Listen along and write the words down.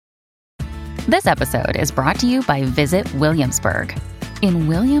This episode is brought to you by Visit Williamsburg. In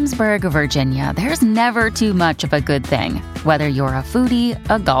Williamsburg, Virginia, there's never too much of a good thing. Whether you're a foodie,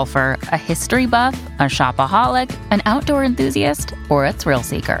 a golfer, a history buff, a shopaholic, an outdoor enthusiast, or a thrill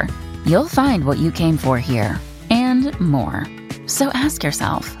seeker, you'll find what you came for here and more. So ask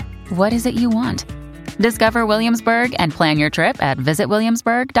yourself, what is it you want? Discover Williamsburg and plan your trip at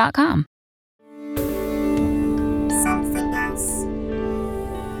visitwilliamsburg.com. Something else.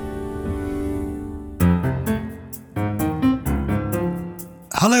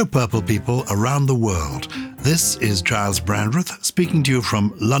 Hello, Purple people around the world. This is Giles Brandreth speaking to you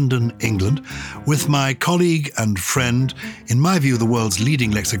from London, England, with my colleague and friend, in my view, the world's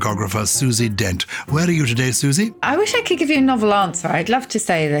leading lexicographer, Susie Dent. Where are you today, Susie? I wish I could give you a novel answer. I'd love to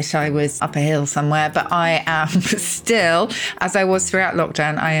say that I was up a hill somewhere, but I am still, as I was throughout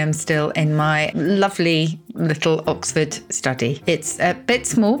lockdown, I am still in my lovely little Oxford study. It's a bit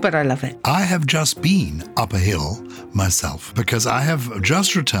small, but I love it. I have just been up a hill myself because I have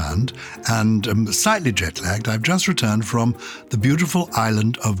just returned and am slightly jet-lagged. I've just returned from the beautiful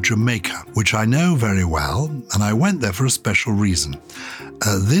island of Jamaica, which I know very well, and I went there for a special reason.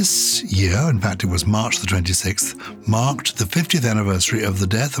 This year, in fact it was March the 26th, marked the 50th anniversary of the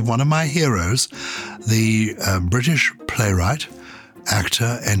death of one of my heroes, the British playwright,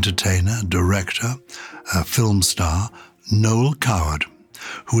 actor, entertainer, director, film star, Noel Coward,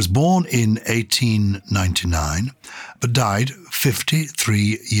 who was born in 1899, but died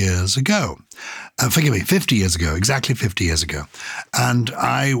 53 years ago. 50 years ago, exactly 50 years ago. And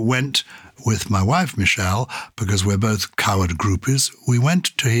I went with my wife, Michelle, because we're both Coward groupies. We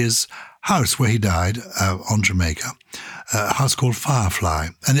went to his house where he died on Jamaica, a house called Firefly,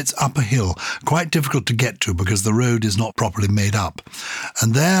 and it's up a hill, quite difficult to get to because the road is not properly made up.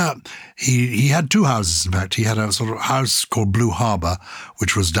 And there he had two houses, in fact. He had a sort of house called Blue Harbour,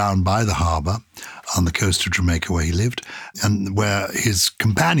 which was down by the harbour on the coast of Jamaica where he lived, and where his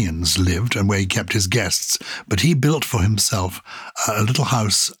companions lived and where he kept his guests. But he built for himself a little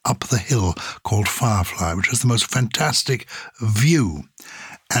house up the hill called Firefly, which has the most fantastic view.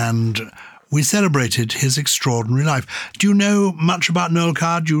 And we celebrated his extraordinary life. Do you know much about Noel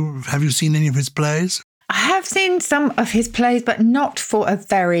Coward? Have you seen any of his plays? I have seen some of his plays, but not for a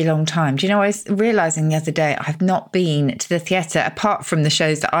very long time. Do you know, I was realising the other day, I've not been to the theatre, apart from the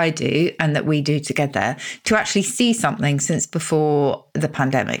shows that I do and that we do together, to actually see something since before the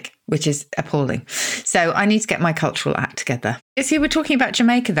pandemic, which is appalling. So I need to get my cultural act together. As you were talking about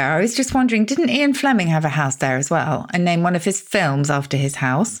Jamaica there, I was just wondering, didn't Ian Fleming have a house there as well and name one of his films after his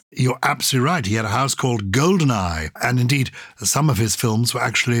house? You're absolutely right. He had a house called Goldeneye. And indeed, some of his films were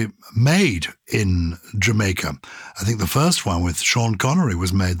actually made in Jamaica. I think the first one with Sean Connery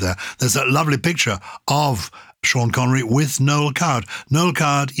was made there. There's a lovely picture of Sean Connery with Noel Coward. Noel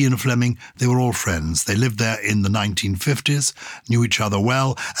Coward, Ian Fleming, they were all friends. They lived there in the 1950s, knew each other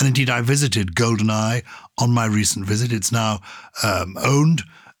well, and indeed I visited Goldeneye on my recent visit. It's now owned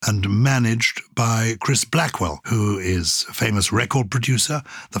and managed by Chris Blackwell, who is a famous record producer,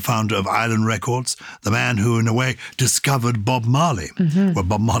 the founder of Island Records, the man who, in a way, discovered Bob Marley. Mm-hmm. Well,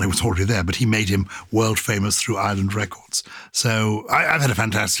 Bob Marley was already there, but he made him world famous through Island Records. So I've had a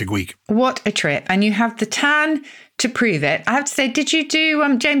fantastic week. What a trip. And you have the tan to prove it. I have to say, did you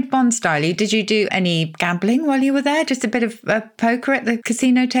do James Bond style? Did you do any gambling while you were there? Just a bit of poker at the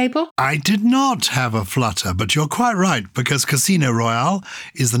casino table? I did not have a flutter, but you're quite right, because Casino Royale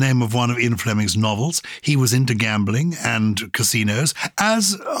is the name of one of Ian Fleming's novels. He was into gambling and casinos,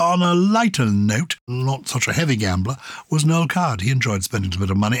 as on a lighter note, not such a heavy gambler, was Noel Coward. He enjoyed spending a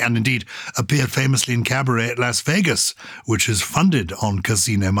bit of money and indeed appeared famously in Cabaret at Las Vegas, which is funded on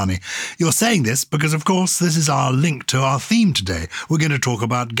casino money. You're saying this because, of course, this is our link to our theme today. We're going to talk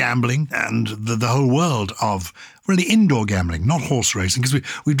about gambling and the whole world of really indoor gambling, not horse racing, because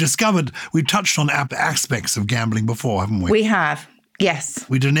we've touched on aspects of gambling before, haven't we? We have. Yes.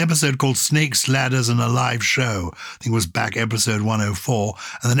 We did an episode called Snakes, Ladders and a Live Show. I think it was back episode 104.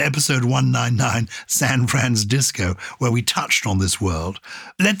 And then episode 199, San Fran's Disco, where we touched on this world.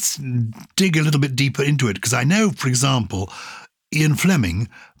 Let's dig a little bit deeper into it, because I know, for example, Ian Fleming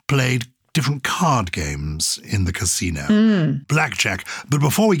played different card games in the casino, blackjack. But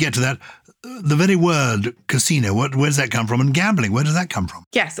before we get to that, the very word casino, where does that come from? And gambling, where does that come from?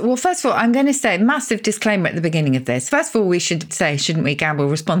 Yes. Well, first of all, I'm going to say massive disclaimer at the beginning of this. First of all, we should say, shouldn't we gamble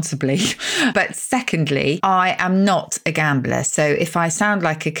responsibly? But secondly, I am not a gambler. So if I sound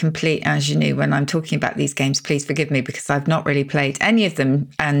like a complete ingenue when I'm talking about these games, please forgive me, because I've not really played any of them.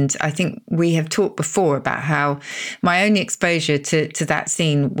 And I think we have talked before about how my only exposure to that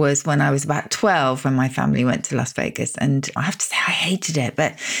scene was when I was about 12, when my family went to Las Vegas. And I have to say, I hated it,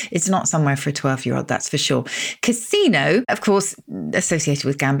 but it's not somewhere somewhere for a 12-year-old, that's for sure. Casino, of course, associated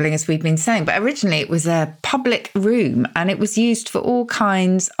with gambling, as we've been saying, but originally it was a public room and it was used for all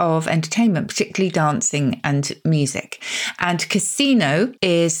kinds of entertainment, particularly dancing and music. And casino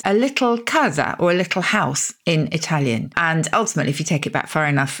is a little casa or a little house in Italian. And ultimately, if you take it back far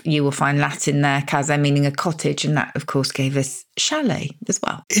enough, you will find Latin there, casa meaning a cottage. And that, of course, gave us chalet as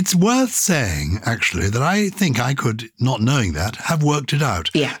well. It's worth saying, actually, that I think I could, not knowing that, have worked it out.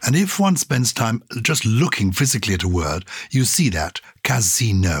 Yeah. And if one spends time just looking physically at a word, you see that.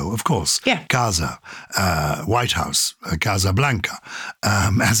 Casino, of course. Yeah. Casa, White House, Casablanca,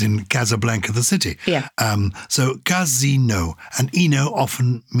 as in Casablanca, the city. Yeah. So casino, and ino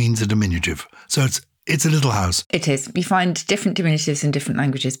often means a diminutive. So it's a little house. It is. You find different diminutives in different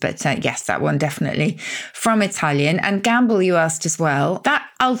languages, but yes, that one definitely from Italian. And gamble, you asked as well. That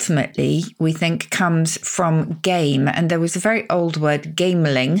ultimately, we think, comes from game. And there was a very old word,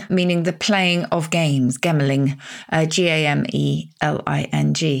 gameling, meaning the playing of games, gameling,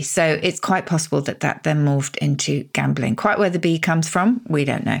 Gameling. So it's quite possible that then morphed into gambling. Quite where the B comes from, we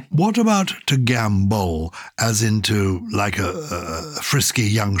don't know. What about to gambol, as into like a frisky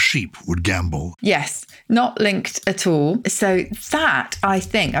young sheep would gambol? Yes, not linked at all. So that, I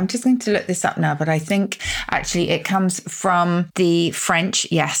think, I'm just going to look this up now, but I think actually it comes from the French,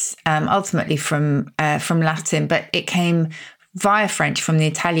 yes, ultimately from Latin, but it came via French from the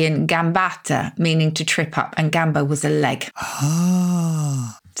Italian gambata, meaning to trip up, and gamba was a leg.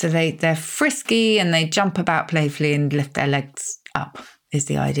 Ah. So they're frisky and they jump about playfully and lift their legs up, is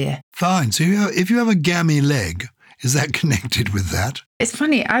the idea. Fine. So if you have a gammy leg, is that connected with that? It's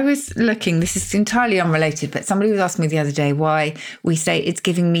funny, I was looking, this is entirely unrelated, but somebody was asking me the other day why we say it's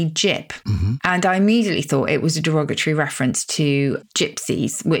giving me gyp. Mm-hmm. And I immediately thought it was a derogatory reference to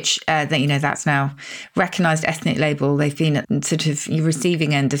gypsies, which, that's now recognised ethnic label. They've been at sort of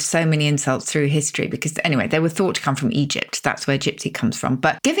receiving end of so many insults through history because, anyway, they were thought to come from Egypt. That's where gypsy comes from.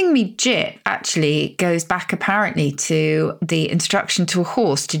 But giving me gyp actually goes back apparently to the instruction to a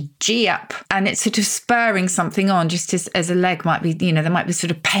horse to gee up. And it's sort of spurring something on, just as a leg might be, there might be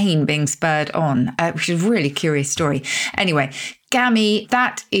sort of pain being spurred on, which is a really curious story. Anyway, gammy,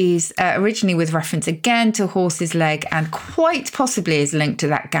 that is originally with reference again to a horse's leg and quite possibly is linked to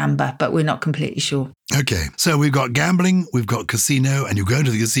that gamba, but we're not completely sure. Okay, so we've got gambling, we've got casino, and you go to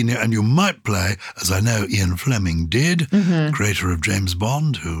the casino and you might play, as I know Ian Fleming did, creator of James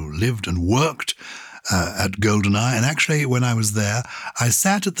Bond, who lived and worked at GoldenEye. And actually, when I was there, I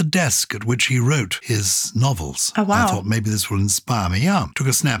sat at the desk at which he wrote his novels. Oh, wow. I thought maybe this will inspire me. Yeah, took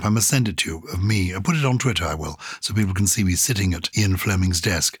a snap. I must send it to you of me. I'll put it on Twitter, I will, so people can see me sitting at Ian Fleming's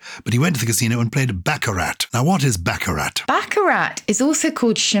desk. But he went to the casino and played baccarat. Now, what is baccarat? Baccarat is also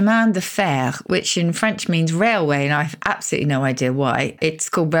called chemin de fer, which in French means railway, and I've absolutely no idea why it's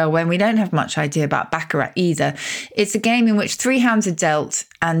called railway, and we don't have much idea about baccarat either. It's a game in which 3 hands are dealt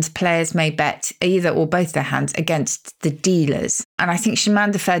and players may bet either or both their hands against the dealers. And I think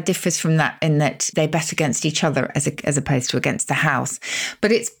chemin de fer differs from that in that they bet against each other as opposed to against the house.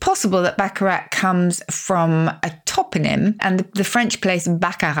 But it's possible that baccarat comes from a toponym, and the French place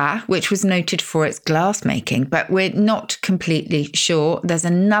Baccarat, which was noted for its glass making, but we're not completely sure. There's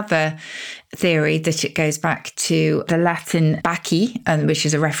another theory that it goes back to the Latin Bacchi, which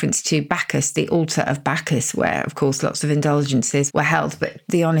is a reference to Bacchus, the altar of Bacchus, where, of course, lots of indulgences were held. But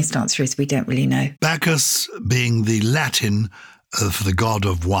the honest answer is we don't really know. Bacchus being the Latin for the god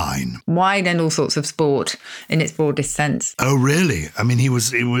of wine. Wine and all sorts of sport in its broadest sense. Oh, really? I mean, he was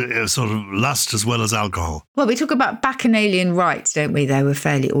sort of lust as well as alcohol. Well, we talk about bacchanalian rites, don't we? They were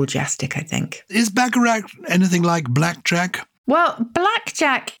fairly orgiastic, I think. Is baccarat anything like blackjack? Well,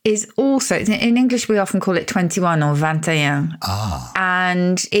 blackjack is also, in English we often call it 21 or 21. Ah.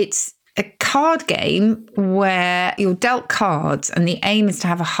 And it's a card game where you're dealt cards and the aim is to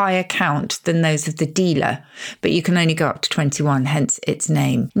have a higher count than those of the dealer, but you can only go up to 21, hence its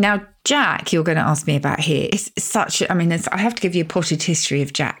name. Now, Jack, you're going to ask me about here. It's such, I have to give you a potted history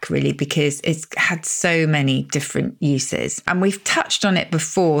of Jack, really, because it's had so many different uses. And we've touched on it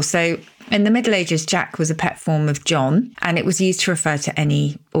before. So in the Middle Ages, Jack was a pet form of John, and it was used to refer to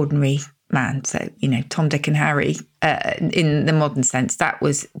any ordinary man. So, Tom, Dick and Harry, in the modern sense, that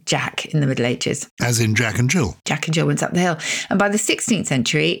was Jack in the Middle Ages. As in Jack and Jill. Jack and Jill went up the hill. And by the 16th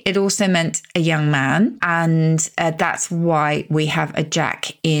century, it also meant a young man. And that's why we have a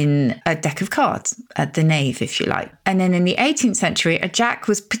Jack in a deck of cards, at the knave, if you like. And then in the 18th century, a Jack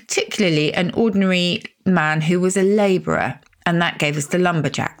was particularly an ordinary man who was a labourer. And that gave us the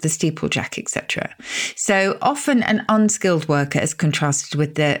lumberjack, the steeplejack, etc. So often an unskilled worker is contrasted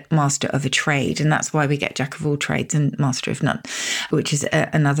with the master of a trade. And that's why we get jack of all trades and master of none, which is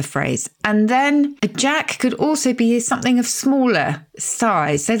another phrase. And then a jack could also be something of smaller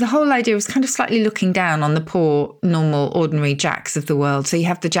size. So the whole idea was kind of slightly looking down on the poor, normal, ordinary jacks of the world. So you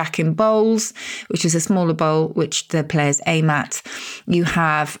have the jack in bowls, which is a smaller bowl, which the players aim at. You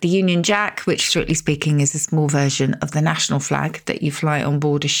have the Union Jack, which strictly speaking is a small version of the national flag that you fly on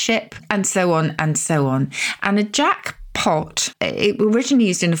board a ship, and so on and so on. And a jack pot, it was originally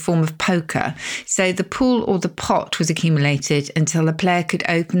used in a form of poker. So the pool or the pot was accumulated until the player could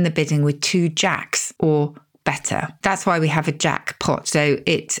open the bidding with 2 jacks or better. That's why we have a jack pot. So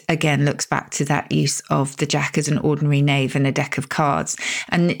it again looks back to that use of the jack as an ordinary knave and a deck of cards.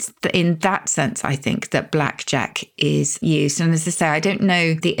 And it's in that sense, I think, that blackjack is used. And as I say, I don't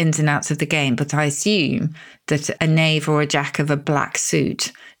know the ins and outs of the game, but I assume that a knave or a jack of a black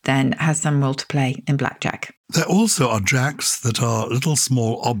suit then has some role to play in blackjack. There also are jacks that are little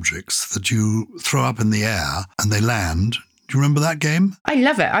small objects that you throw up in the air and they land. Do you remember that game? I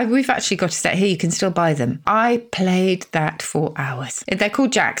love it. We've actually got a set here. You can still buy them. I played that for hours. They're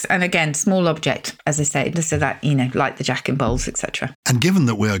called jacks. And again, small object, as I say, so that, like the jack in bowls, etc. And given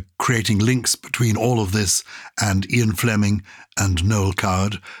that we're creating links between all of this and Ian Fleming and Noel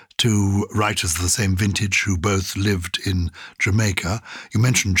Coward, 2 writers of the same vintage who both lived in Jamaica. You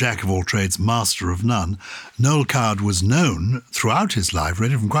mentioned jack of all trades, master of none. Noel Coward was known throughout his life,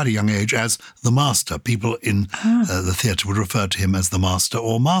 really from quite a young age, as the master. People in the theatre would refer to him as the master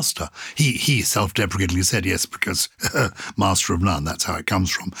or master. He self-deprecatingly said yes, because master of none, that's how it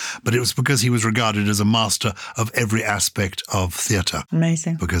comes from. But it was because he was regarded as a master of every aspect of theatre.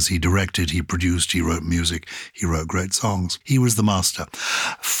 Amazing. Because he directed, he produced, he wrote music, he wrote great songs. He was the master.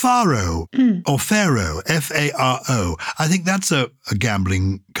 Faro, or Pharaoh, F-A-R-O. I think that's a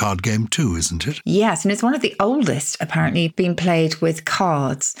gambling card game too, isn't it? Yes, and it's one of the oldest, apparently, being played with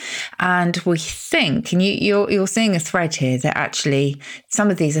cards. And we think, and you're seeing a thread here, that actually some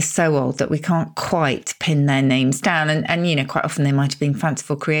of these are so old that we can't quite pin their names down. And quite often they might have been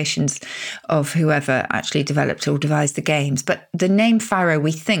fanciful creations of whoever actually developed or devised the games. But the name Pharaoh,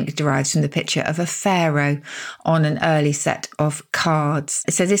 we think, derives from the picture of a pharaoh on an early set of cards.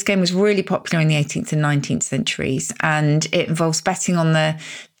 So this game was really popular in the 18th and 19th centuries, and it involves betting on the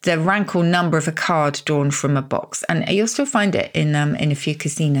rank or number of a card drawn from a box. And you'll still find it in a few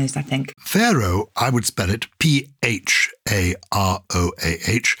casinos, I think. Pharaoh, I would spell it Pharoah.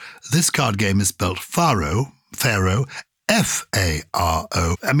 This card game is spelled Pharaoh,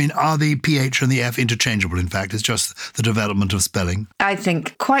 F-A-R-O. I mean, are the PH and the F interchangeable, in fact? It's just the development of spelling? I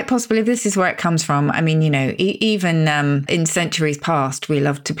think quite possibly this is where it comes from. I mean, even in centuries past, we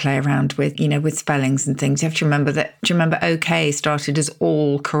loved to play around with, with spellings and things. You have to remember that, do you remember OK started as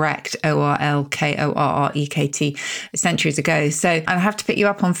all correct, O-R-L-K-O-R-R-E-K-T, centuries ago. So I have to pick you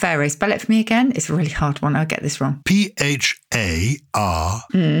up on Pharaoh. Spell it for me again. It's a really hard one. I'll get this wrong. P-H-A-R-O-A-H.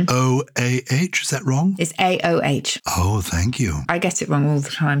 Is that wrong? It's A-O-H. Oh, thank you. I get it wrong all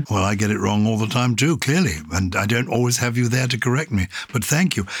the time. Well, I get it wrong all the time too, clearly. And I don't always have you there to correct me. But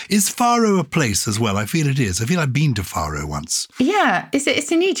thank you. Is Faro a place as well? I feel it is. I feel I've been to Faro once. Yeah.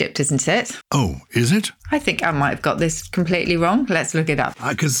 It's in Egypt, isn't it? Oh, is it? I think I might have got this completely wrong. Let's look it up.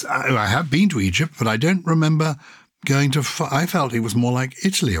 Because I have been to Egypt, but I don't remember going to... I felt it was more like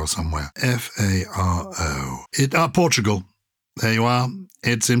Italy or somewhere. F-A-R-O. Portugal. There you are.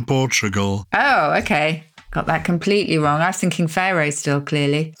 It's in Portugal. Oh, okay. Got that completely wrong. I was thinking Pharaoh still,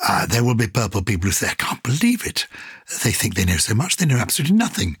 clearly. There will be purple people who say, I can't believe it. They think they know so much. They know absolutely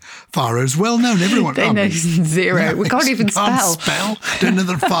nothing. Pharaoh's well known. Everyone they know zero. Yeah, we can't even spell. Don't know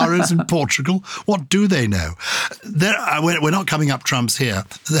that Pharaoh's in Portugal. What do they know? We're not coming up trumps here.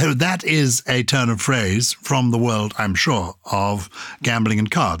 Though that is a turn of phrase from the world, I'm sure, of gambling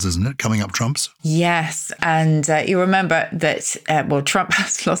and cards, isn't it? Coming up trumps. Yes. And you remember that, Trump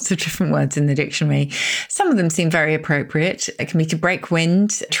has lots of different words in the dictionary. Some of them seem very appropriate. It can be to break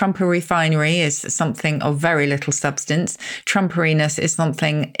wind. Trumpery finery is something of very little substance. Trumperiness is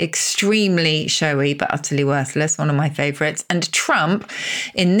something extremely showy but utterly worthless, one of my favourites. And trump,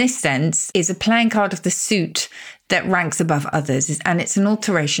 in this sense, is a playing card of the suit that ranks above others, and it's an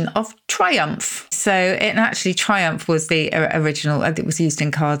alteration of triumph. So triumph was the original, it was used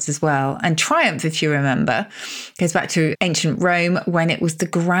in cards as well. And triumph, if you remember, goes back to ancient Rome when it was the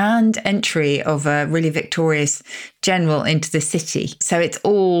grand entry of a really victorious general into the city. So it's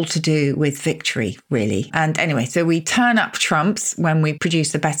all to do with victory, really. And anyway, so we turn up trumps when we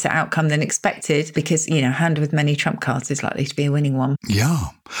produce a better outcome than expected because, hand with many trump cards is likely to be a winning one.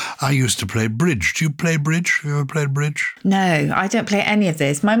 Yeah. I used to play bridge. Do you play bridge? Have you ever played bridge? No, I don't play any of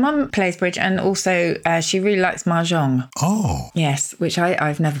this. My mum plays bridge, and also she really likes mahjong. Oh. Yes, which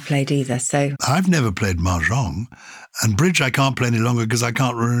I've never played either. So I've never played mahjong. And bridge I can't play any longer because I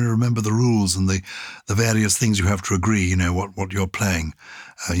can't really remember the rules and the various things you have to agree, what you're playing.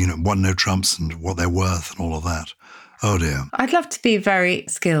 One no trumps and what they're worth and all of that. Oh, dear. I'd love to be very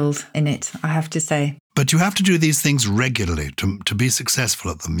skilled in it, I have to say. But you have to do these things regularly to be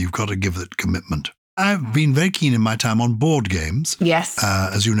successful at them. You've got to give it commitment. I've been very keen in my time on board games. Yes.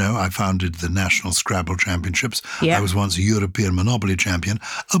 As you know, I founded the National Scrabble Championships. Yep. I was once a European Monopoly champion.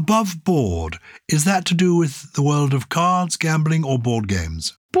 Above board, is that to do with the world of cards, gambling, or board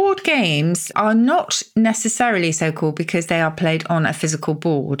games? Board games are not necessarily so called because they are played on a physical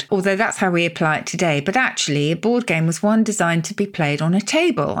board, although that's how we apply it today. But actually, a board game was one designed to be played on a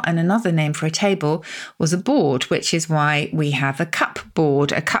table, and another name for a table was a board, which is why we have a cup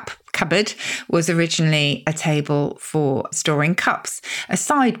board. A cup cupboard was originally a table for storing cups. A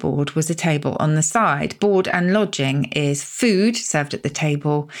sideboard was a table on the side. Board and lodging is food served at the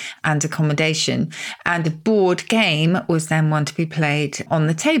table and accommodation. And a board game was then one to be played on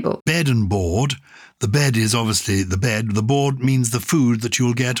the table. Bed and board. The bed is obviously the bed. The board means the food that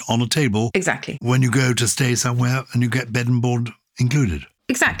you'll get on a table. Exactly. When you go to stay somewhere and you get bed and board included.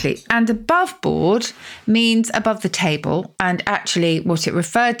 Exactly. And above board means above the table. And actually what it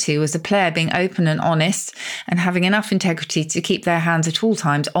referred to was a player being open and honest and having enough integrity to keep their hands at all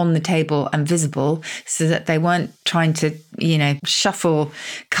times on the table and visible so that they weren't trying to, shuffle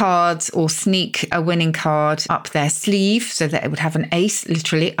cards or sneak a winning card up their sleeve so that it would have an ace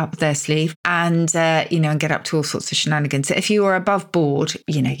literally up their sleeve and get up to all sorts of shenanigans. So if you are above board,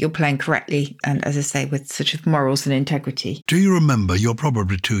 you're playing correctly. And as I say, with sort of morals and integrity. Do you remember, you're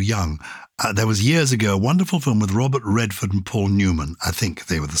probably too young, there was years ago a wonderful film with Robert Redford and Paul Newman, I think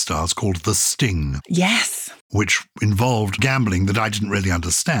they were the stars, called The Sting. Yes. Which involved gambling that I didn't really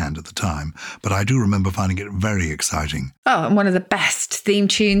understand at the time, but I do remember finding it very exciting. Oh, and one of the best theme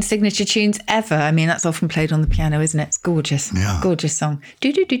tunes, signature tunes ever. I mean, that's often played on the piano, isn't it? It's gorgeous. Yeah. Gorgeous song.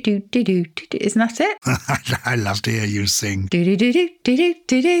 Do-do-do-do-do-do. Isn't that it? I love to hear you sing.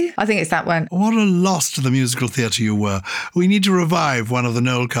 Do-do-do-do-do-do-do. I think it's that one. What a loss to the musical theatre you were. We need to revive one of the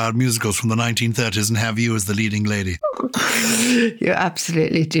Noel Coward musicals from the 1930s and have you as the leading lady. You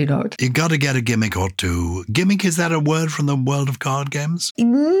absolutely do not. You got to get a gimmick or two. Gimmick, is that a word from the world of card games?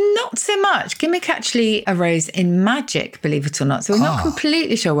 Not so much. Gimmick actually arose in magic, believe it or not. So we're not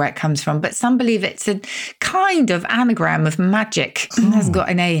completely sure where it comes from, but some believe it's a kind of anagram of magic. It hasn't got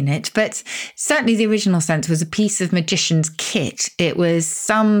an A in it, but certainly the original sense was a piece of magician's kit. It was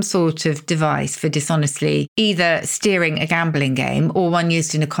some sort of device for dishonestly either steering a gambling game or one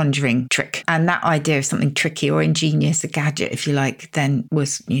used in a conjuring trick. And that idea of something tricky or ingenious, a gadget, if you like, then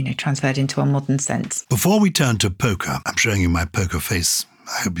was, transferred into our modern sense. Before we turn to poker, I'm showing you my poker face.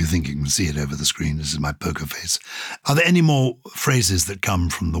 I hope you think you can see it over the screen. This is my poker face. Are there any more phrases that come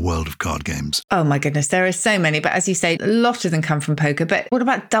from the world of card games? Oh my goodness, there are so many. But as you say, a lot of them come from poker. But what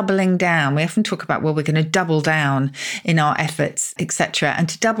about doubling down? We often talk about, we're going to double down in our efforts, etc. And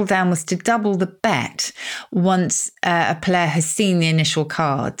to double down was to double the bet once a player has seen the initial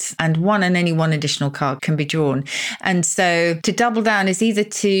cards, and one and any one additional card can be drawn. And so to double down is either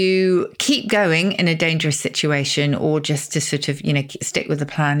to keep going in a dangerous situation or just to sort of, stick with the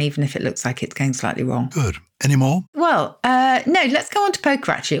plan, even if it looks like it's going slightly wrong. Good. Any more? Well, no, let's go on to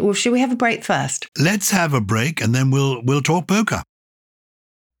poker, actually. Or should we have a break first? Let's have a break and then we'll talk poker.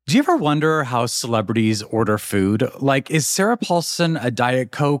 Do you ever wonder how celebrities order food? Like, is Sarah Paulson a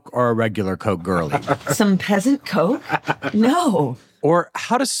Diet Coke or a regular Coke girlie? Some peasant Coke? No. Or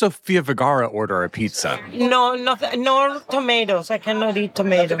how does Sofia Vergara order a pizza? No tomatoes. I cannot eat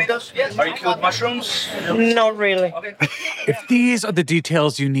tomatoes. Yes. Are you cool with mushrooms? Not really. Okay. If these are the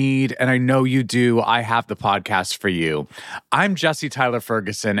details you need, and I know you do, I have the podcast for you. I'm Jesse Tyler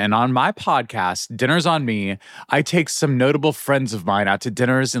Ferguson, and on my podcast, Dinners on Me, I take some notable friends of mine out to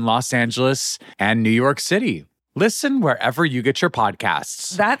dinners in Los Angeles and New York City. Listen wherever you get your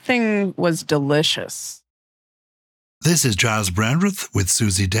podcasts. That thing was delicious. This is Giles Brandreth with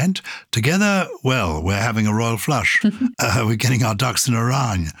Susie Dent. Together, well, we're having a royal flush. We're getting our ducks in a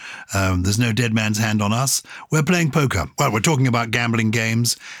line. There's no dead man's hand on us. We're playing poker. Well, we're talking about gambling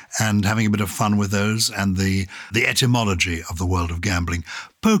games and having a bit of fun with those and the etymology of the world of gambling.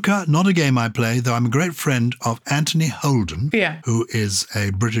 Poker, not a game I play, though I'm a great friend of Anthony Holden, who is a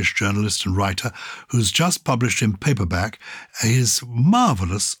British journalist and writer who's just published in paperback his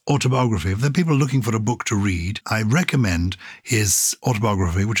marvellous autobiography. If there are people looking for a book to read, I recommend his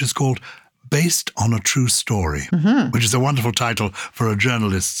autobiography, which is called based on a true story, which is a wonderful title for a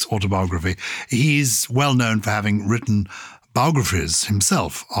journalist's autobiography. He's well known for having written biographies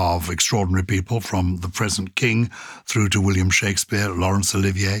himself of extraordinary people, from the present king through to William Shakespeare, Laurence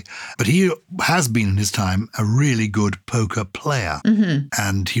Olivier. But he has been in his time a really good poker player.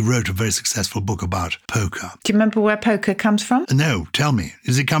 And he wrote a very successful book about poker. Do you remember where poker comes from? No, tell me.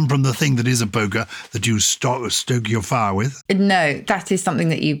 Does it come from the thing that is a poker that you stoke your fire with? No, that is something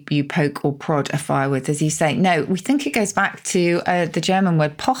that you poke or prod a fire with, as you say. No, we think it goes back to the German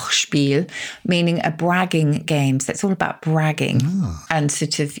word Pochspiel, meaning a bragging game. So it's all about bragging and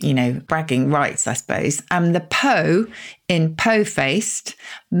sort of, bragging rights, I suppose. And the Po in po-faced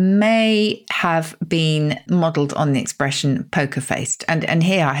may have been modelled on the expression poker-faced. And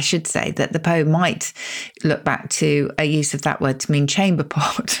here I should say that the Po might look back to a use of that word to mean chamber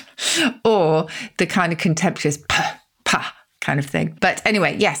pot or the kind of contemptuous pa kind of thing. But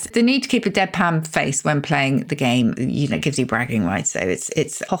anyway, yes, the need to keep a deadpan face when playing the game, gives you bragging rights. So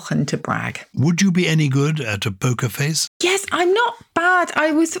it's pochen to brag. Would you be any good at a poker face? Yes, I'm not bad.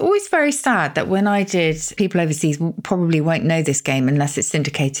 I was always very sad that when I did, people overseas probably won't know this game unless it's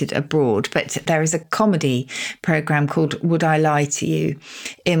syndicated abroad, but there is a comedy program called Would I Lie to You,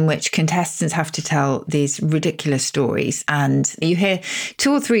 in which contestants have to tell these ridiculous stories. And you hear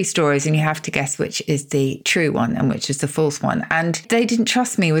 2 or 3 stories and you have to guess which is the true one and which is the false one. And they didn't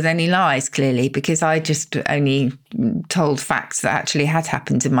trust me with any lies, clearly, because I just only told facts that actually had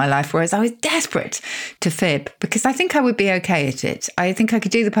happened in my life, whereas I was desperate to fib because I think I would be okay at it. I think I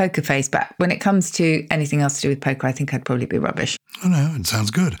could do the poker face, but when it comes to anything else to do with poker, I think I'd probably be rubbish. Oh, no, it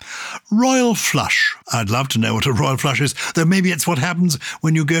sounds good. Royal flush. I'd love to know what a royal flush is, though maybe it's what happens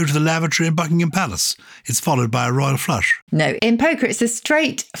when you go to the lavatory in Buckingham Palace. It's followed by a royal flush. No, in poker, it's a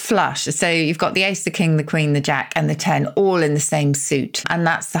straight flush. So you've got the ace, the king, the queen, the jack, and the 10 all in the same suit. And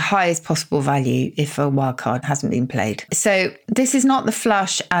that's the highest possible value if a wild card hasn't been played. So this is not the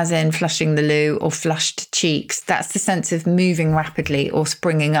flush as in flushing the loo or flushed cheeks. That's the sense of moving rapidly or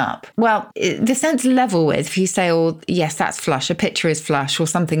springing up. Well, the sense level with, if you say, oh, yes, that's flush, a picture is flush or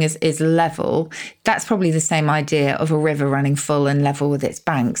something is level, that's probably the same idea of a river running full and level with its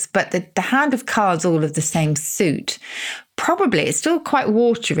banks. But the hand of cards all of the same suit, probably, it's still quite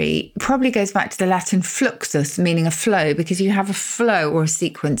watery, probably goes back to the Latin fluxus, meaning a flow, because you have a flow or a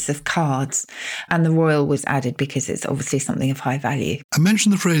sequence of cards. And the royal was added because it's obviously something of high value. I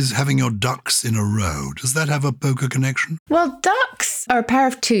mentioned the phrase having your ducks in a row. Does that have a poker connection? Well, ducks are a pair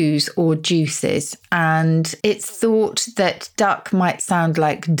of 2s or deuces, and it's thought that duck might sound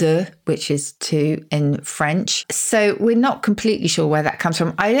like deux, which is 2 in French. So we're not completely sure where that comes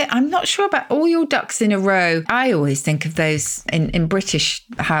from. I'm not sure about all your ducks in a row. I always think of those in British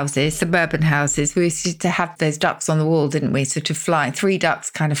houses, suburban houses. We used to have those ducks on the wall, didn't we? Sort of flying, 3 ducks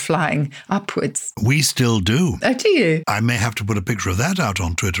kind of flying upwards. We still do. Oh, do you? I may have to put a picture of that out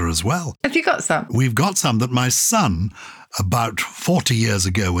on Twitter as well. Have you got some? We've got some that my son, about 40 years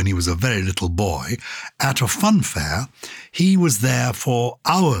ago when he was a very little boy, at a fun fair, he was there for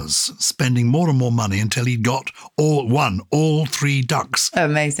hours, spending more and more money until he'd got all 3 ducks. Oh,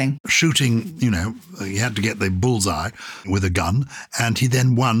 amazing. Shooting, he had to get the bullseye with a gun, and he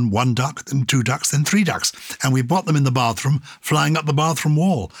then won 1 duck, then 2 ducks, then 3 ducks. And we bought them in the bathroom, flying up the bathroom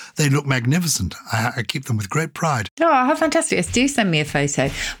wall. They look magnificent. I keep them with great pride. Oh, how fantastic. Yes, do send me a photo.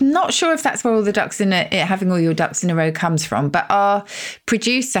 I'm not sure if that's where all the ducks having all your ducks in a row comes from, but our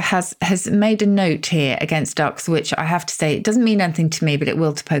producer has made a note here against ducks, which I have to say, it doesn't mean anything to me, but it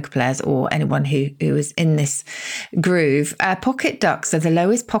will to poker players or anyone who is in this groove. Pocket ducks are the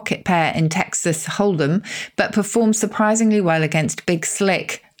lowest pocket pair in Texas Hold'em, but perform surprisingly well against Big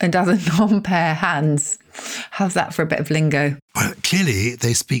Slick and other non-pair hands. How's that for a bit of lingo? Well, clearly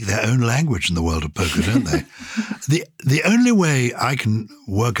they speak their own language in the world of poker, don't they? The only way I can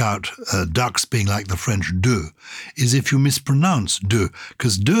work out ducks being like the French deux is if you mispronounce deux,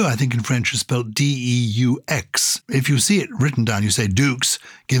 because deux, I think in French is spelled D-E-U-X. If you see it written down, you say dukes,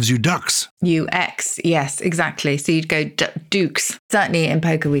 gives you ducks. U-X, yes, exactly. So you'd go dukes. Certainly in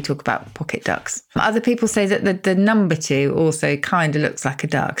poker we talk about pocket ducks. Other people say that the number 2 also kind of looks like a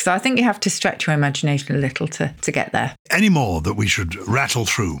duck. So I think you have to stretch your imagination a little to get there. Any more that we should rattle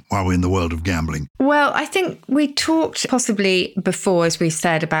through while we're in the world of gambling? Well, I think we talked possibly before, as we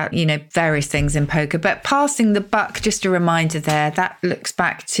said, about, various things in poker, but passing the buck, just a reminder there, that looks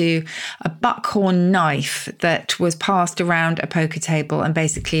back to a buckhorn knife that was passed around a poker table and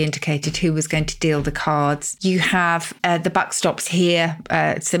basically indicated who was going to deal the cards. You have the buck stops here,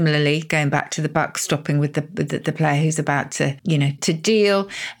 similarly, going back to the buck stopping with the player who's about to, to deal.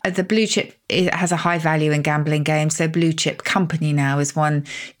 The blue chip it has a high value in gambling games. So Blue Chip Company now is one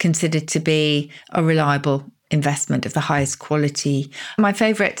considered to be a reliable investment of the highest quality. My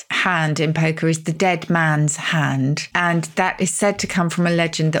favourite hand in poker is the dead man's hand. And that is said to come from a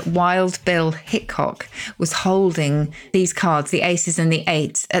legend that Wild Bill Hickok was holding these cards, the aces and the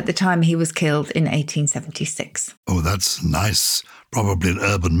eights, at the time he was killed in 1876. Oh, that's nice. Probably an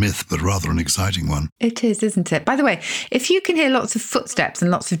urban myth, but rather an exciting one. It is, isn't it? By the way, if you can hear lots of footsteps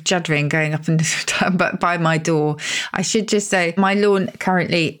and lots of juddering going up and down by my door, I should just say my lawn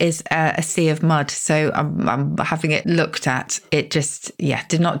currently is a sea of mud. So I'm having it looked at. It just,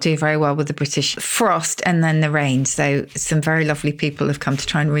 did not do very well with the British frost and then the rain. So some very lovely people have come to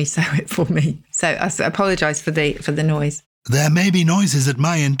try and resow it for me. So I apologise for the noise. There may be noises at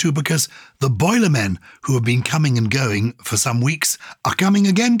my end too, because the Boilermen, who have been coming and going for some weeks, are coming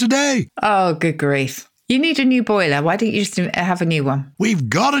again today. Oh, good grief. You need a new boiler. Why don't you just have a new one? We've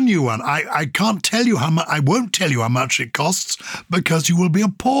got a new one. I can't tell you how much. I won't tell you how much it costs because you will be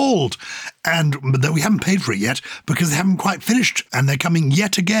appalled. But we haven't paid for it yet because they haven't quite finished, and they're coming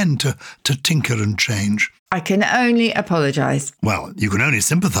yet again to tinker and change. I can only apologise. Well, you can only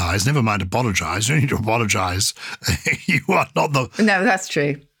sympathise, never mind apologise. You don't need to apologise. You are not the... No, that's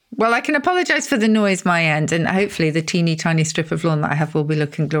true. Well, I can apologise for the noise my end, and hopefully the teeny tiny strip of lawn that I have will be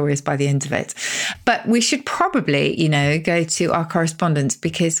looking glorious by the end of it. But we should probably, go to our correspondence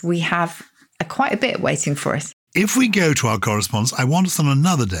because we have quite a bit waiting for us. If we go to our correspondence, I want us on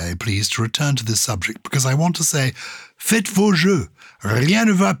another day, please, to return to this subject, because I want to say, faites vos jeux, rien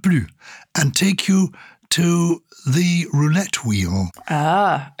ne va plus, and take you to the roulette wheel.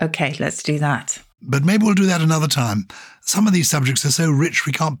 Ah, okay, let's do that. But maybe we'll do that another time. Some of these subjects are so rich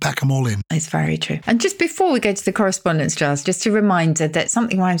we can't pack them all in. It's very true. And just before we go to the correspondence, Giles, just a reminder that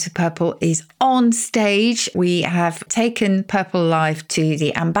Something Rhymes with Purple is on stage. We have taken Purple live to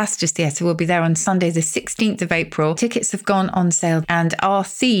the Ambassadors Theatre. We'll be there on Sunday, the 16th of April. Tickets have gone on sale. And our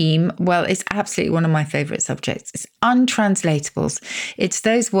theme, well, it's absolutely one of my favourite subjects. It's untranslatables. It's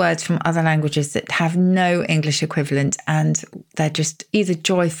those words from other languages that have no English equivalent, and they're just either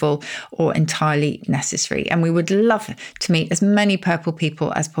joyful or entirely necessary. And we would love to meet as many Purple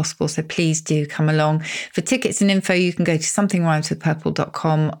people as possible. So please do come along. For tickets and info, you can go to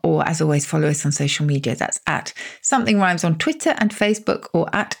somethingrhymeswithpurple.com, or as always, follow us on social media. That's at Something Rhymes on Twitter and Facebook,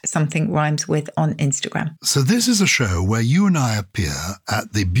 or at Something Rhymes With on Instagram. So this is a show where you and I appear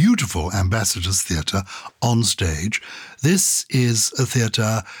at the beautiful Ambassadors Theatre on stage. This is a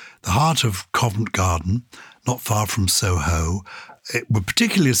theatre, the heart of Covent Garden, not far from Soho. It was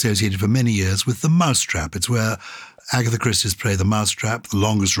particularly associated for many years with the Mousetrap. It's where Agatha Christie's play The Mousetrap, the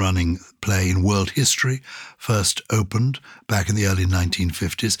longest-running play in world history, first opened back in the early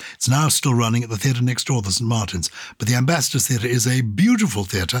 1950s. It's now still running at the theatre next door, the St. Martin's. But the Ambassadors Theatre is a beautiful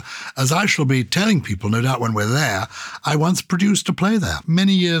theatre, as I shall be telling people, no doubt when we're there. I once produced a play there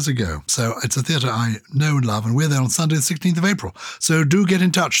many years ago. So it's a theatre I know and love, and we're there on Sunday the 16th of April. So do get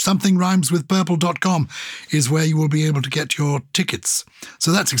in touch. SomethingRhymesWithPurple.com is where you will be able to get your tickets.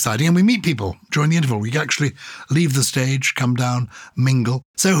 So that's exciting. And we meet people during the interval. We actually leave the stage, come down, mingle.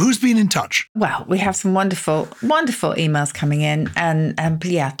 So who's been in touch? Well, we have some wonderful emails coming in. And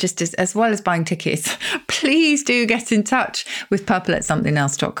just as well as buying tickets, please do get in touch with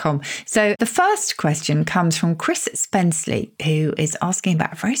purple@somethingelse.com. So the first question comes from Chris Spensley, who is asking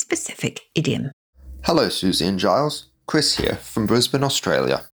about a very specific idiom. Hello, Susie and Giles. Chris here from Brisbane,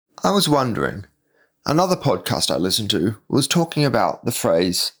 Australia. I was wondering, another podcast I listened to was talking about the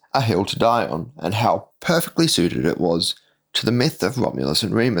phrase, a hill to die on, and how perfectly suited it was to the myth of Romulus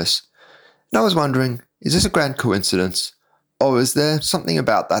and Remus. And I was wondering, is this a grand coincidence, or is there something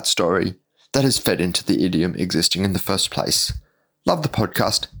about that story that has fed into the idiom existing in the first place? Love the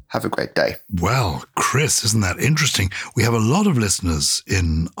podcast. Have a great day. Well, Chris, isn't that interesting? We have a lot of listeners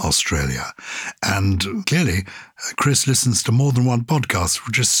in Australia, and clearly Chris listens to more than one podcast,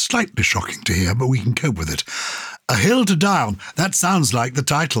 which is slightly shocking to hear, but we can cope with it. A Hill to Die On. That sounds like the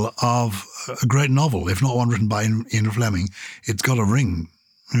title of a great novel, if not one written by Ian Fleming. It's got a ring.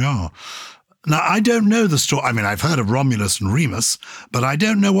 Yeah. Now, I don't know the story. I mean, I've heard of Romulus and Remus, but I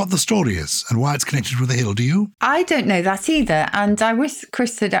don't know what the story is and why it's connected with a hill. Do you? I don't know that either. And I wish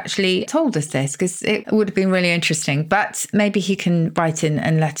Chris had actually told us this, because it would have been really interesting. But maybe he can write in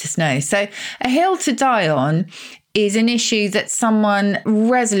and let us know. So A Hill to Die On is an issue that someone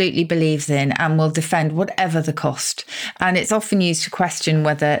resolutely believes in and will defend whatever the cost. And it's often used to question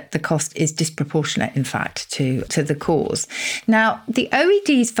whether the cost is disproportionate, in fact, to the cause. Now, the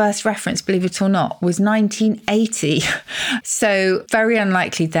OED's first reference, believe it or not, was 1980. So very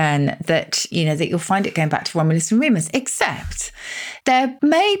unlikely then that, that you'll find it going back to Romulus and Remus, except there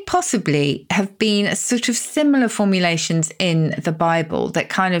may possibly have been sort of similar formulations in the Bible that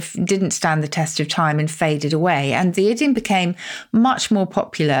kind of didn't stand the test of time and faded away. And the idiom became much more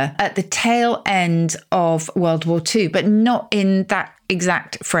popular at the tail end of World War II, but not in that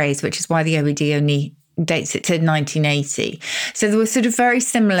exact phrase, which is why the OED only dates it to 1980. So there were sort of very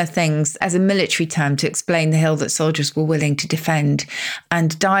similar things as a military term to explain the hill that soldiers were willing to defend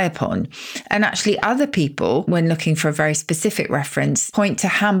and die upon. And actually other people, when looking for a very specific reference, point to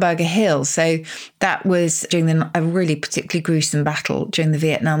Hamburger Hill. So that was during a really particularly gruesome battle during the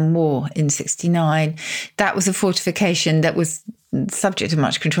Vietnam War in 1969. That was a fortification that was subject to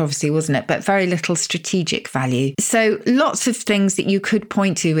much controversy, wasn't it? But very little strategic value. So lots of things that you could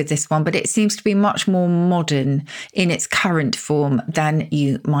point to with this one, but it seems to be much more modern in its current form than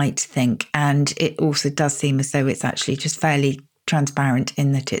you might think. And it also does seem as though it's actually just fairly transparent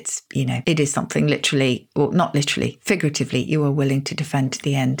in that it's, it is something literally, or not literally, figuratively, you are willing to defend to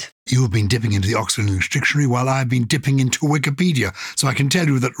the end. You have been dipping into the Oxford English Dictionary while I've been dipping into Wikipedia. So I can tell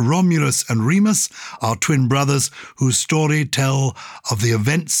you that Romulus and Remus are twin brothers whose story tell of the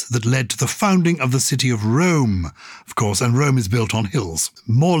events that led to the founding of the city of Rome, of course, and Rome is built on hills.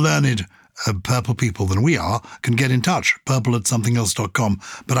 More learned purple people than we are can get in touch, purple@somethingelse.com.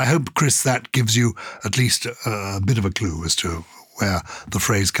 But I hope, Chris, that gives you at least a bit of a clue as to where the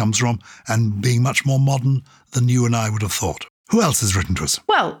phrase comes from and being much more modern than you and I would have thought. Who else has written to us?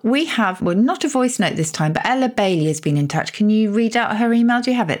 Well, we have, not a voice note this time, but Ella Bailey has been in touch. Can you read out her email?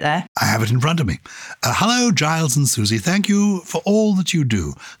 Do you have it there? I have it in front of me. Hello, Giles and Susie. Thank you for all that you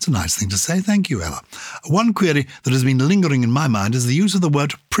do. It's a nice thing to say. Thank you, Ella. One query that has been lingering in my mind is the use of the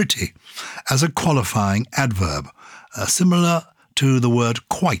word pretty as a qualifying adverb, similar to the word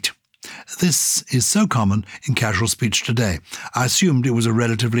quite. This is so common in casual speech today. I assumed it was a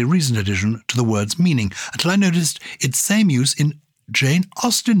relatively recent addition to the word's meaning until I noticed its same use in Jane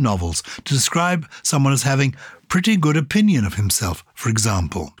Austen novels to describe someone as having pretty good opinion of himself, for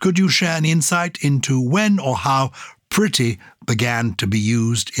example. Could you share an insight into when or how pretty began to be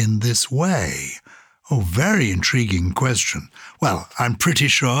used in this way? Oh, very intriguing question. Well, I'm pretty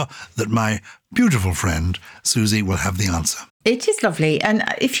sure that my beautiful friend Susie will have the answer. It is lovely. And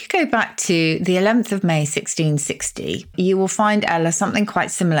if you go back to the 11th of May, 1660, you will find, Ella, something quite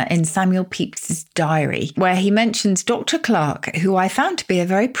similar in Samuel Pepys's diary, where he mentions Dr. Clarke, who I found to be a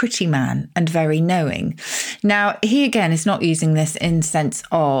very pretty man and very knowing. Now, he again is not using this in sense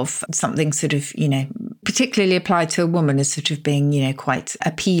of something sort of, particularly applied to a woman as sort of being, quite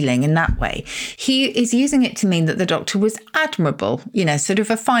appealing in that way. He is using it to mean that the doctor was admirable, sort of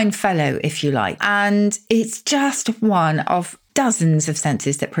a fine fellow, if you like. And it's just one of dozens of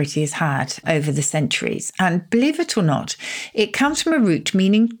senses that pretty has had over the centuries. And believe it or not, it comes from a root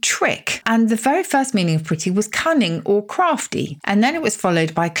meaning trick. And the very first meaning of pretty was cunning or crafty. And then it was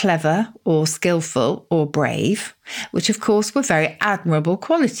followed by clever or skillful or brave, which of course were very admirable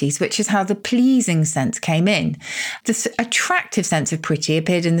qualities, which is how the pleasing sense came in. The attractive sense of pretty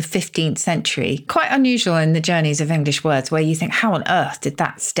appeared in the 15th century, quite unusual in the journeys of English words, where you think, how on earth did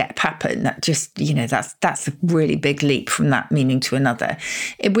that step happen? That just, that's a really big leap from that meaning to another.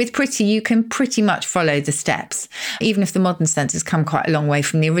 With pretty, you can pretty much follow the steps. Even if the modern sense has come quite a long way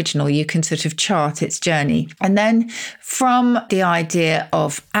from the original, you can sort of chart its journey. And then from the idea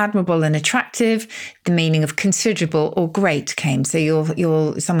of admirable and attractive, the meaning of considerable or great came.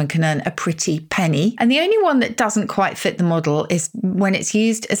 So someone can earn a pretty penny. And the only one that doesn't quite fit the model is when it's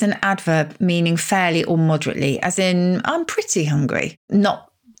used as an adverb meaning fairly or moderately, as in, I'm pretty hungry. Not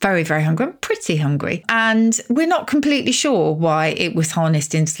very, very hungry. I'm pretty hungry. And we're not completely sure why it was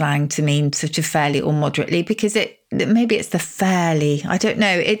harnessed in slang to mean sort of fairly or moderately, because maybe it's the fairly, I don't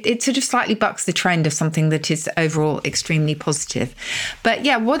know. It sort of slightly bucks the trend of something that is overall extremely positive. But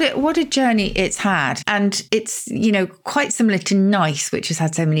yeah, what a journey it's had. And it's, quite similar to nice, which has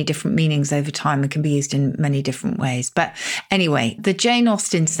had so many different meanings over time and can be used in many different ways. But anyway, the Jane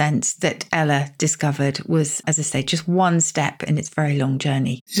Austen sense that Ella discovered was, as I say, just one step in its very long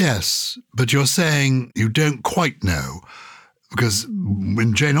journey. Yes, but you're saying you don't quite know, because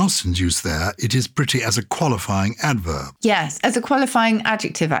when Jane Austen's used there, it is pretty as a qualifying adverb. Yes, as a qualifying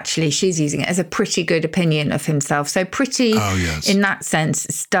adjective, actually. She's using it as a pretty good opinion of himself. So pretty, in that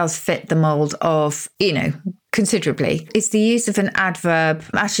sense, does fit the mould of, considerably. It's the use of an adverb.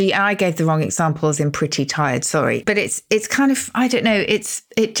 Actually, I gave the wrong examples in pretty tired, sorry. But it's kind of, I don't know,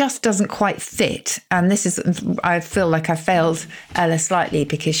 it just doesn't quite fit. And this is, I feel like I failed Ella slightly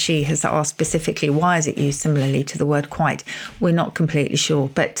because she has asked specifically, why is it used similarly to the word quite? We're not completely sure.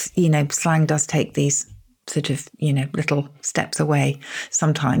 But, slang does take these sort of, little steps away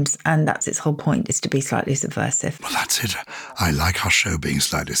sometimes. And that's its whole point, is to be slightly subversive. Well, that's it. I like our show being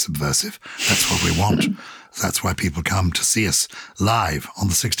slightly subversive. That's what we want. That's why people come to see us live on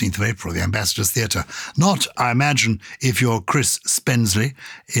the 16th of April, the Ambassadors Theatre. Not, I imagine, if you're Chris Spensley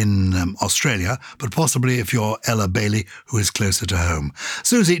in Australia, but possibly if you're Ella Bailey, who is closer to home.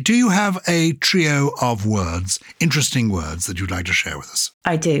 Susie, do you have a trio of words, interesting words, that you'd like to share with us?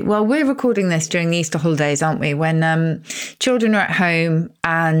 I do. Well, we're recording this during the Easter holidays, aren't we? When children are at home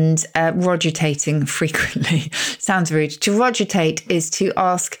and rogitating frequently. Sounds rude. To rogitate is to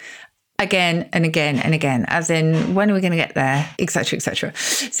ask again and again and again, as in, when are we going to get there, etc., etc.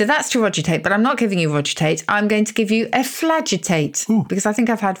 So that's to rogitate, but I'm not giving you rogitate. I'm going to give you efflagitate, because I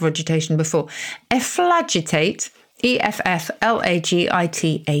think I've had rogitation before. Efflagitate,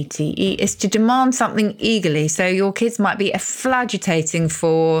 E-F-F-L-A-G-I-T-A-T-E, is to demand something eagerly. So your kids might be efflagitating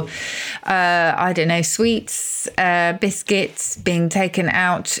for, sweets, biscuits, being taken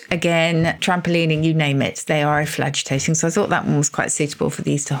out again, trampolining, you name it. They are efflagitating. So I thought that one was quite suitable for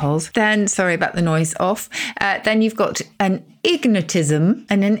the Easter holes. Then, sorry about the noise off. Then you've got an ignotism,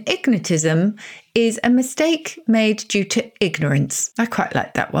 and an ignotism is a mistake made due to ignorance. I quite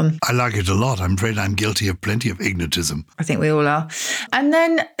like that one. I like it a lot. I'm afraid I'm guilty of plenty of ignotism. I think we all are. And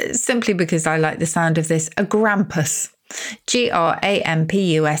then, simply because I like the sound of this, a grampus.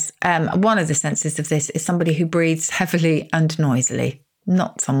 Grampus. One of the senses of this is somebody who breathes heavily and noisily,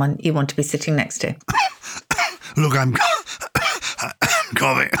 not someone you want to be sitting next to. Look, I'm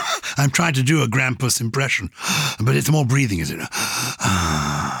coughing. I'm trying to do a Grampus impression, but it's more breathing, is it?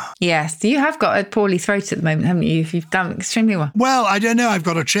 Yes, you have got a poorly throat at the moment, haven't you? You've done extremely well. Well, I don't know. I've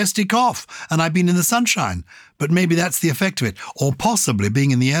got a chesty cough and I've been in the sunshine. But maybe that's the effect of it. Or possibly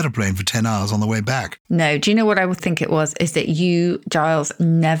being in the aeroplane for 10 hours on the way back. No, do you know what I would think it was? Is that you, Giles,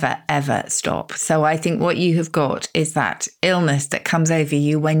 never, ever stop. So I think what you have got is that illness that comes over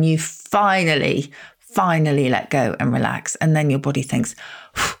you when you finally let go and relax. And then your body thinks,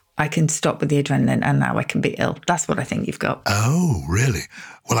 I can stop with the adrenaline and now I can be ill. That's what I think you've got. Oh, really?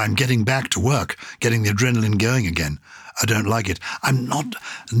 Well, I'm getting back to work, getting the adrenaline going again. I don't like it. I'm not...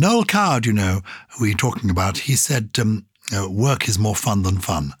 Noel Coward, who you're talking about, he said work is more fun than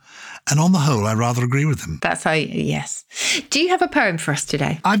fun. And on the whole, I rather agree with him. That's how, yes. Do you have a poem for us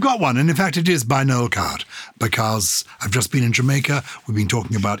today? I've got one, and in fact it is by Noel Coward, because I've just been in Jamaica. We've been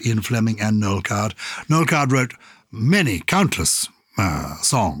talking about Ian Fleming and Noel Coward. Noel Coward wrote countless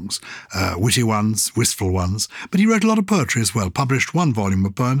songs, witty ones, wistful ones, but he wrote a lot of poetry as well, published one volume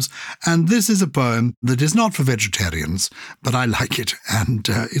of poems, and this is a poem that is not for vegetarians, but I like it, and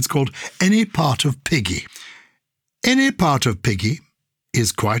it's called Any Part of Piggy. Any part of Piggy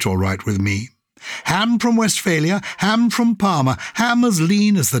is quite all right with me. Ham from Westphalia, ham from Parma, ham as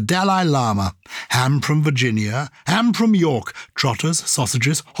lean as the Dalai Lama, ham from Virginia, ham from York, trotters,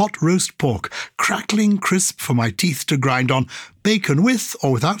 sausages, hot roast pork, crackling crisp for my teeth to grind on, bacon with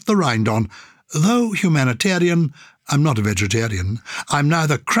or without the rind on. Though humanitarian, I'm not a vegetarian. I'm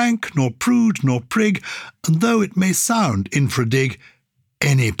neither crank nor prude nor prig, and though it may sound infra-dig,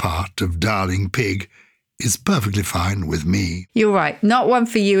 any part of darling pig is perfectly fine with me. You're right. Not one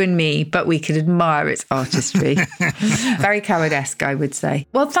for you and me, but we could admire its artistry. Very Coward-esque, I would say.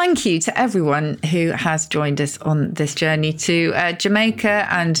 Well, thank you to everyone who has joined us on this journey to Jamaica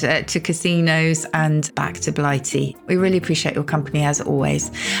and to casinos and back to Blighty. We really appreciate your company, as always.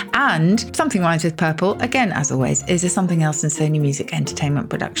 And Something Rhymes with Purple, again, as always, is a Something Else and Sony Music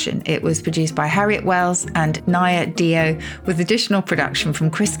Entertainment production. It was produced by Harriet Wells and Naya Dio, with additional production from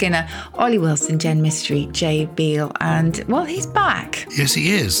Chris Skinner, Ollie Wilson, Jen Mystery, Jay Beale, and, well, he's back. Yes,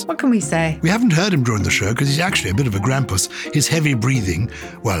 he is. What can we say? We haven't heard him during the show because he's actually a bit of a grampus. His heavy breathing,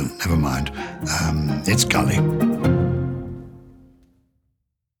 well, never mind. It's Gully.